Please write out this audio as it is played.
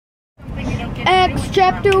Acts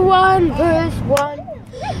chapter 1 verse 1.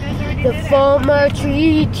 The former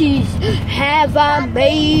treaties have I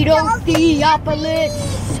made, O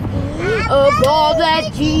Theophilus, of all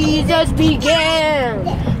that Jesus began,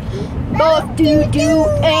 both to do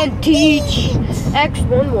and teach. Acts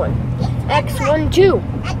 1:1. Acts 1:2.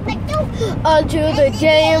 Until the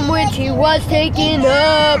day in which he was taken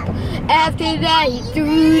up. After that he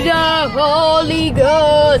through the Holy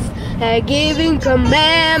Ghost had given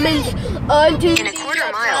commandments unto in a quarter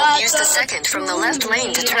mile, use the second from the left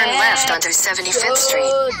lane to turn left onto 75th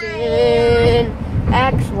Street.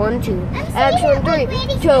 Acts 1:2. Acts 1:3.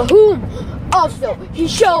 To whom also he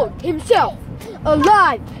showed himself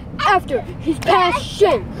alive after his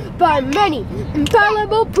passion by many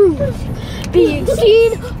infallible proofs, being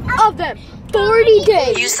seen of them 40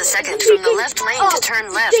 days. Use the second from the left lane to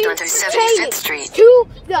turn left onto 75th Street. To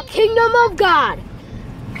the kingdom of God.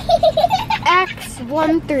 Acts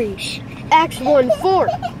 1:3. Acts 1:4.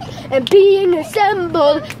 And being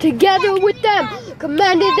assembled together with them,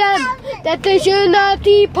 commanded them that they should not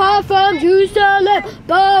depart from Jerusalem,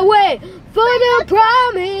 but wait for the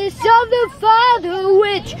promise of the Father,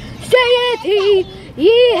 which saith he,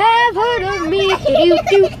 ye have heard of me.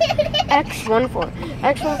 Acts 1:4.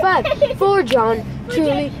 Acts 1:5. For John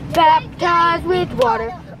truly baptized with water,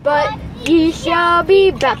 but ye shall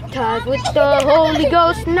be baptized with the Holy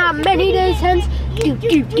Ghost not many days hence.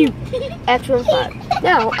 Acts 1:5.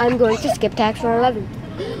 Now I'm going to skip to Acts 1:11.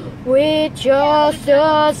 Which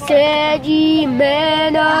also said, ye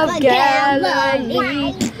men of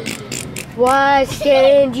Galilee, why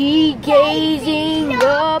stand ye gazing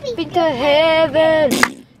up into heaven?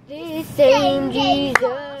 This same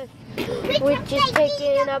Jesus, which is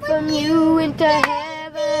taken up from you into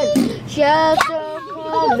heaven, shall so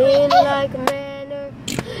come in like manner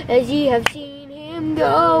as ye have seen him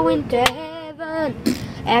go into heaven.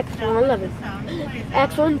 Acts 1:11.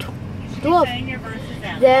 Acts 1:12.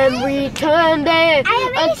 Then returned they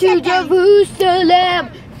unto Jerusalem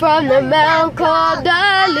from the mount called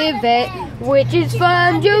Olivet, which is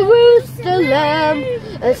from Jerusalem,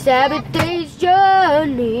 a Sabbath day's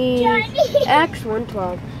journey. Acts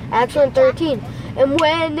 1:12. Acts 1:13. And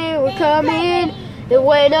when they were coming, they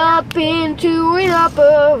went up into an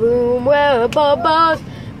upper room where above both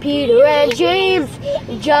Peter and James,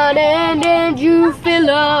 and John and Andrew,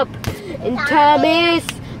 Philip, and Thomas,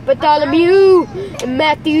 Bartholomew, and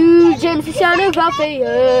Matthew, James the son of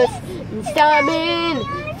Alphaeus, and Simon,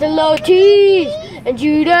 Zelotes, and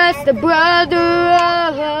Judas the brother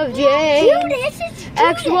of James.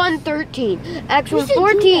 Acts 1:13. Acts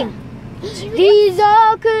 1:14. These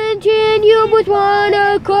all continued with one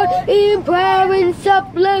accord in prayer and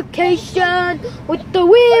supplication with the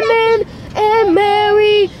women and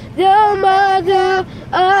Mary, the mother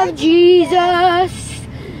of Jesus,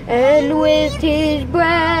 and with his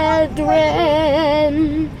brethren.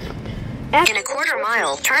 In a quarter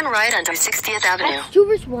mile, turn right onto 60th Avenue. Acts 2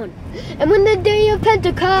 verse 1. And when the day of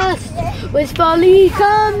Pentecost was fully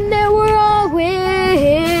come, there were all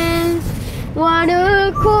with one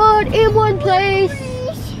accord in one place.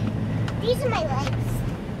 These are my legs.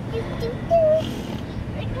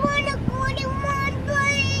 One accord in one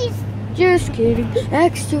place. Just kidding.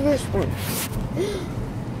 Acts 2 verse 1.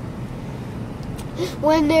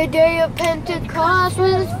 When the day of Pentecost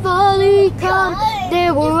was fully come,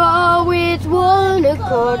 they were all with one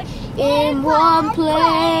accord in one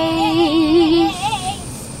place.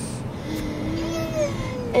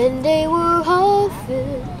 And they were all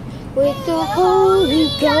filled with the Holy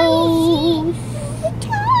Ghost.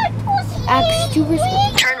 Acts 2 verse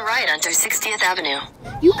 1. Turn right onto 60th Avenue.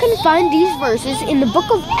 You can find these verses in the book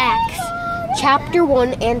of Acts, chapter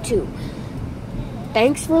 1 and 2.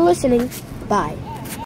 Thanks for listening. Bye.